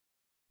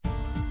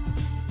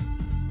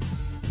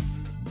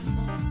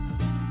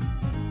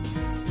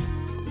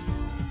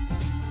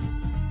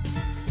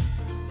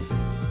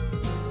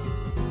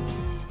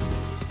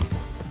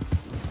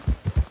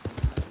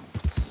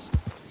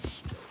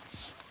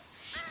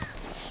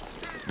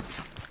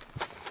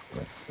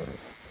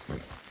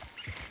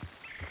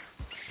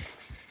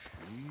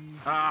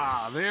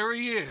Ah, there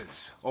he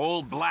is.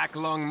 Old Black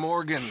Lung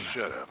Morgan.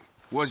 Shut up.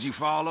 Was you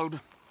followed?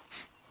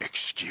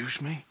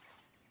 Excuse me?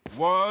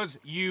 Was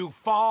you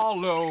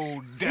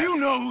followed? You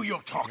know who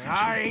you're talking to.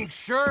 I ain't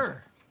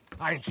sure.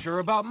 I ain't sure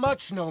about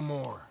much no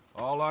more.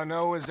 All I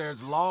know is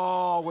there's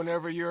law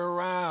whenever you're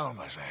around.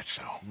 Is that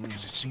so?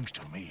 Because it seems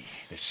to me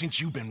that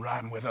since you've been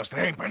riding with us,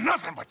 there ain't been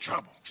nothing but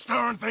trouble.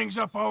 Stirring things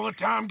up all the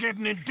time,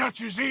 getting in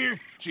Dutch's ear.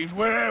 Seems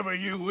wherever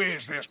you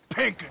is, there's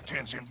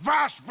Pinkertons and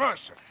vice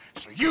versa.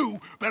 So you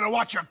better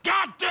watch your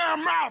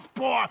goddamn mouth,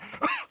 boy!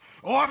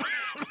 Or...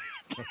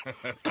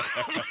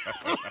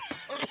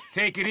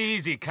 Take it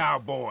easy,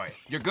 cowboy.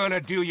 You're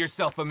gonna do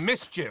yourself a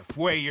mischief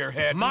way you're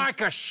heading.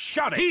 Micah,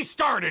 shut it! He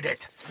started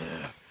it!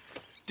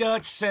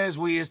 Dutch says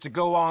we is to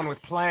go on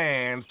with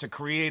plans to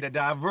create a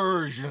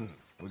diversion.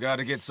 We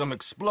gotta get some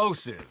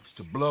explosives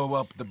to blow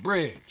up the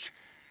bridge.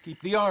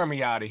 Keep the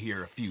army out of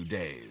here a few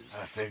days.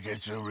 I think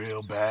it's a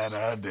real bad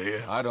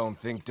idea. I don't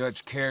think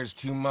Dutch cares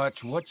too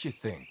much what you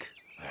think.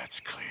 That's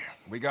clear.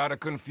 We gotta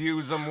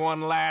confuse him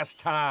one last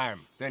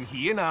time. Then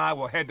he and I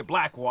will head to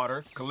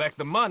Blackwater, collect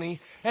the money,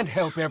 and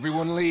help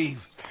everyone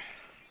leave.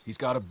 He's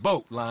got a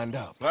boat lined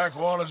up.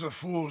 Blackwater's a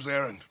fool's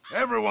errand.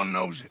 Everyone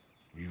knows it.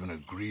 Even a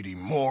greedy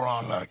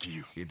moron like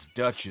you. It's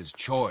Dutch's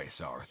choice,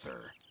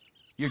 Arthur.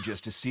 You're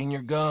just a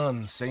senior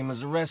gun, same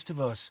as the rest of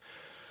us.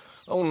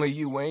 Only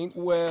you ain't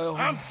well.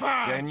 I'm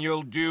fine. Then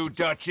you'll do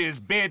Dutch's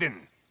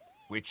bidding,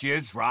 which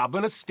is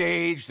robbing a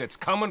stage that's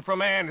coming from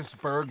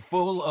Annisburg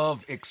full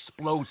of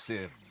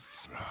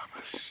explosives.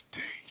 Rob a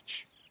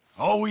stage.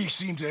 All we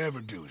seem to ever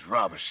do is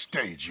rob a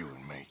stage, you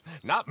and me.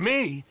 Not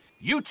me,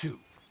 you two.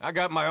 I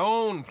got my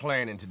own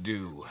planning to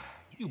do.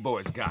 You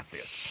boys got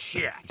this.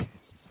 Shit.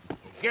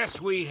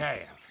 Guess we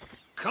have.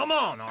 Come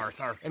on,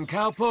 Arthur. And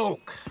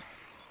Cowpoke,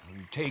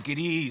 you take it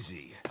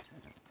easy.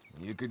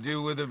 You could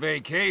do with a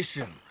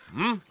vacation,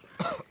 hmm?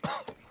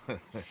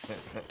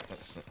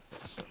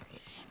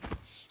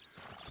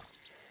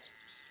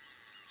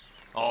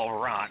 All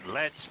right,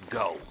 let's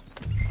go.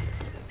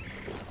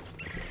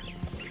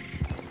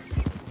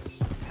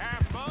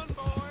 Have fun,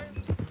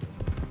 boys.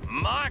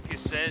 Micah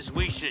says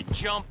we should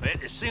jump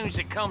it as soon as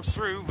it comes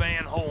through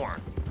Van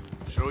Horn.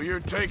 So you're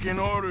taking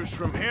orders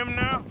from him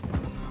now?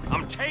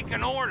 I'm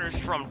taking orders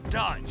from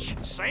Dutch,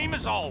 same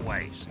as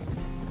always.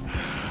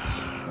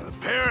 The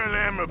pair of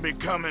them are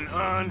becoming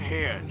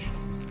unhinged.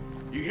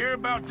 You hear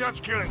about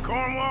Dutch killing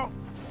Cornwall?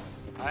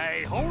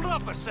 Hey, hold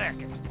up a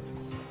second.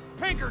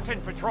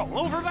 Pinkerton Patrol,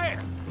 over there.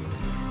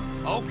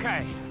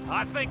 Okay,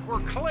 I think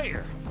we're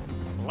clear.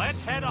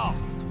 Let's head off.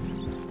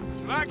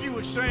 Like you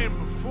were saying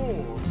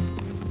before...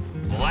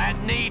 Well, that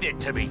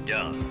needed to be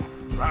done.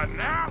 Right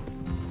now?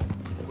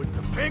 With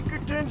the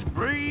Pinkertons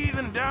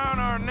breathing down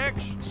our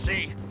necks?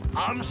 See,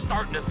 I'm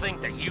starting to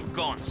think that you've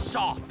gone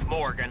soft,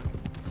 Morgan.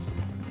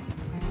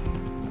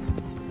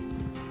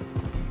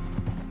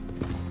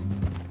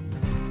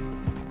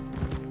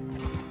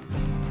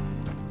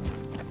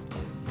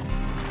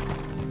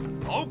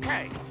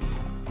 Okay,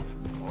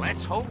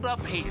 let's hold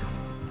up here.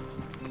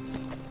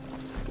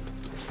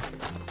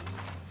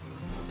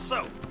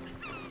 So,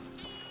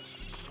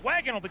 the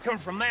wagon will be coming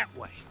from that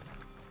way,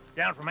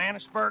 down from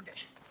Annisburg.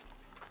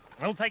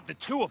 It'll take the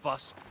two of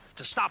us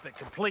to stop it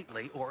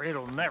completely, or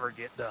it'll never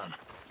get done.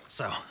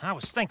 So, I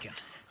was thinking,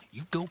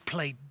 you go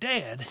play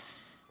dead,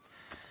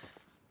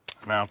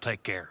 and I'll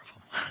take care of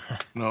him.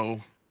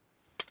 No.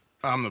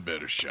 I'm the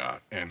better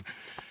shot, and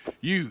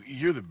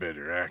you're the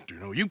better actor.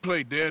 No, you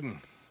play dead, and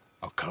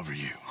I'll cover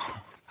you.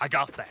 I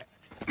got that.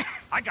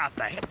 I got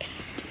that.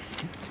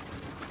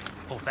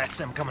 Oh, that's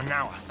them coming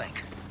now, I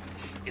think.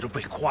 It'll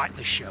be quite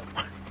the show.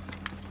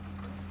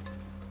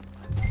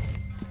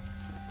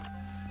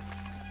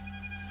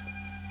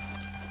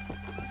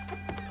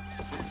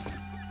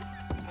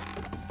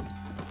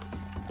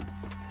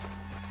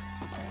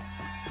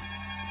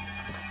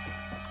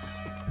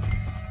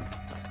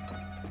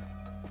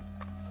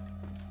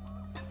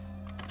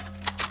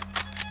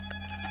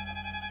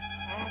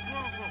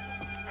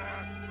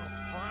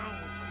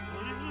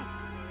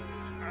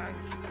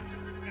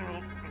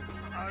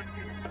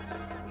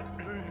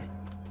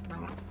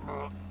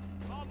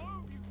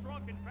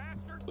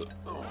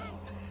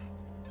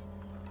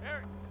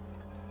 Harry,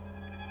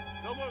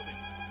 no moving.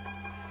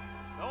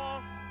 Go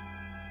on.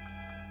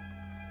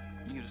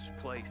 You this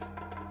place,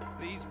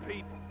 these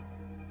people.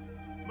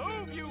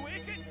 Move, you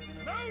wicked!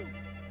 Move!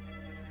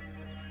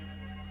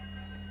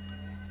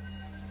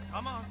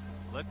 Come on,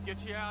 let's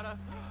get you out of...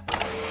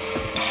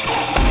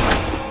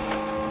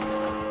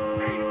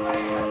 Hey,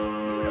 lady!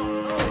 You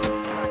don't know what you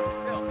got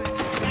yourself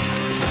into.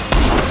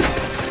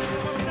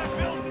 Come in that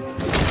building!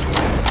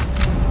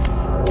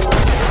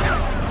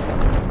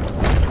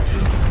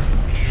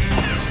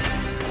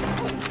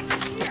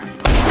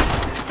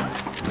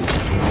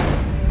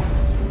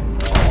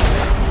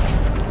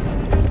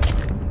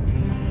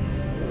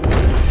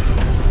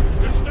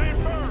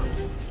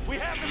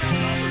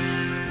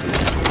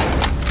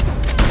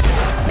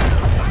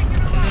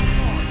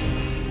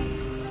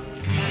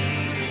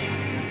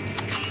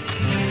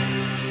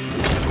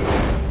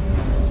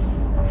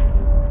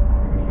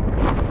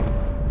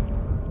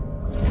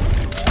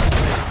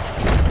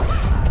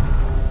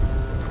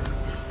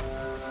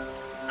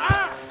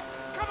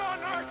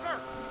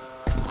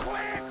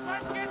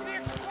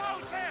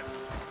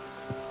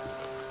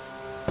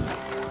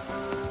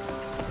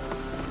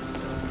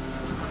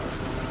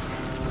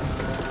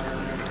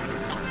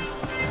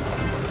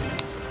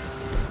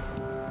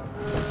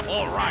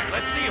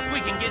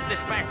 we can get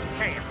this back to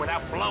camp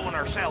without blowing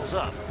ourselves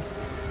up.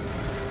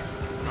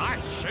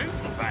 Nice shooting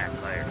back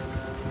there.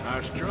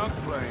 Nice drunk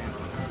playing.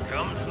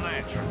 Comes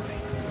naturally.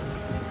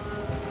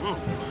 Ooh.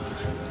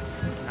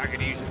 I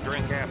could use a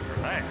drink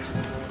after that.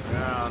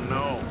 Yeah,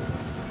 no.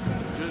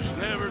 Just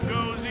never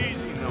goes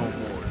easy no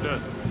more,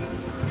 does it?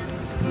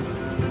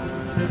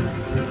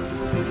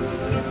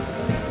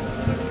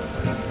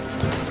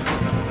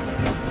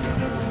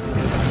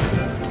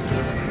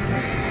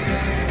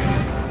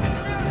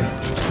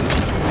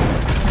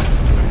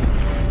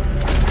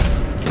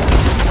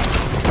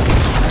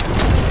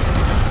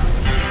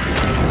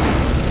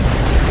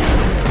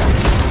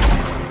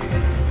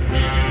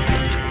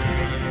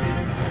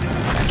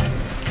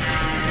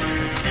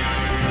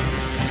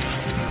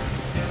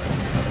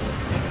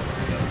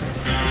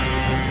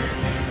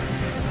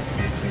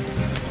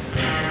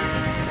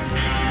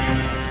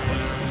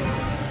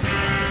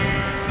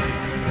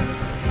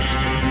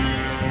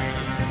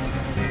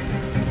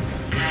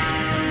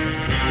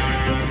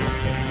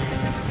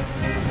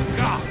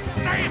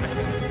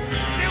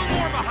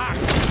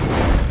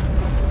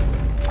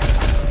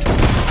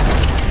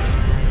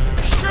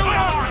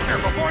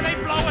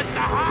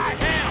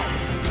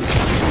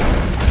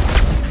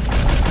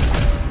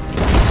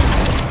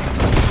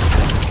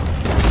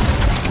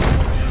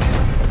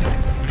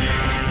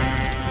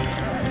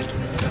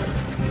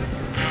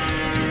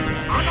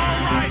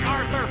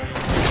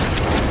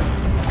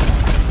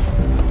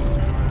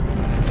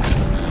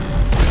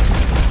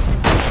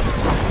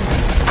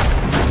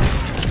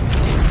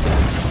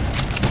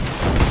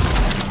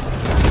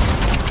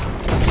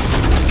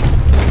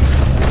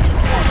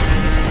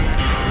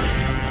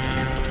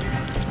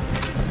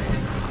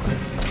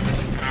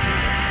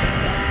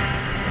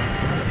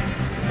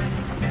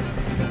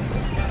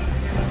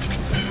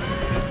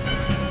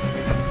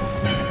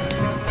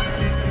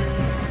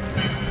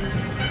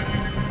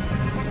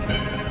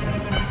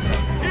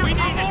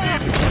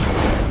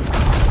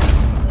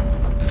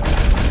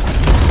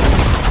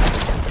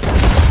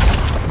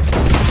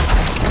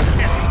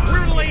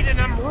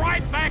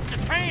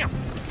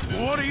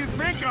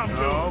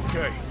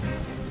 Okay.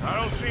 I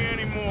don't see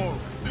any more.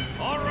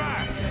 All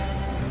right.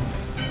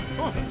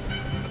 Oh,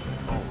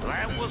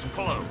 that was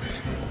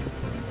close.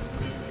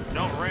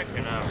 Don't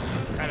reckon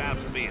I'm cut out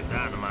to be a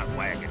dynamite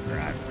wagon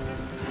driver.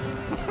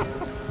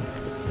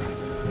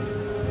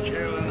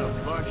 Killing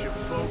a bunch of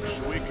folks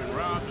so we can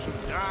rob some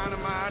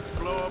dynamite,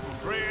 blow up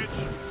a bridge.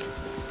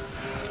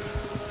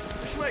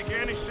 This make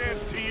any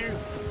sense to you?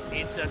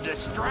 It's a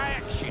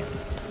distraction,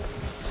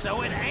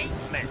 so it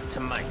ain't meant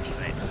to make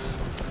sense.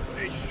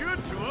 It should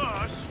to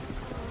us.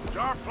 It's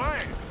our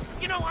plan.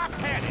 You know, I've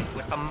had it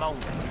with the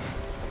moment.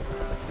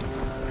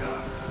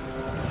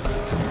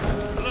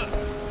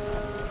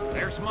 Look,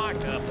 there's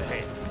Micah up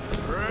ahead.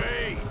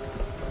 Great.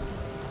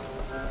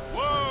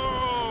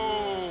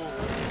 Whoa!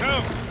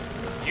 So,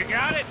 you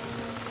got it?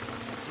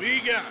 We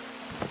got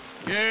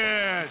it.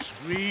 Yes,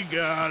 we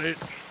got it.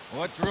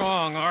 What's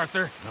wrong,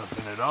 Arthur?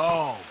 Nothing at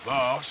all,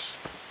 boss.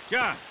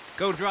 John,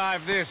 go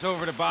drive this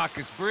over to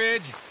Bacchus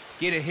Bridge.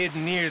 Get it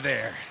hidden near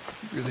there.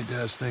 He really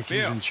does think Bill,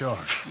 he's in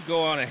charge. you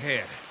go on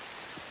ahead.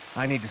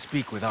 I need to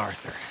speak with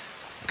Arthur.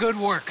 Good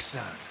work,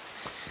 son.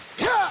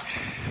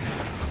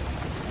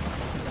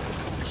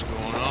 What's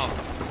going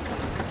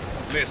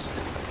on? Listen,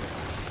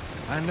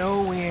 I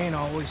know we ain't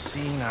always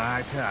seen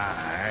eye to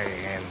eye,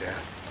 and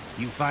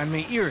you find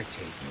me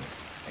irritating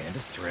and a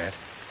threat,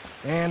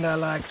 and I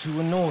like to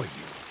annoy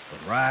you.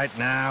 But right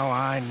now,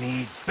 I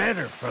need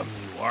better from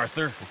you,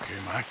 Arthur. Okay,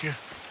 Micah.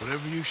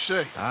 Whatever you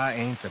say. I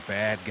ain't the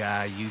bad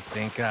guy you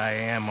think I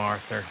am,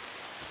 Arthur.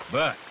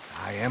 But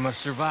I am a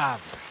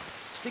survivor.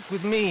 Stick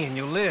with me and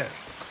you'll live.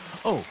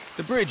 Oh,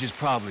 the bridge is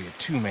probably a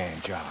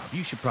two-man job.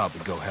 You should probably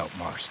go help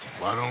Marston.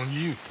 Why don't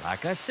you?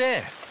 Like I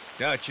said,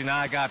 Dutch and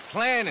I got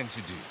planning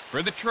to do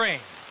for the train.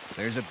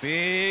 There's a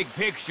big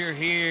picture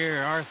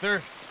here,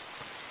 Arthur.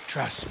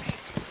 Trust me.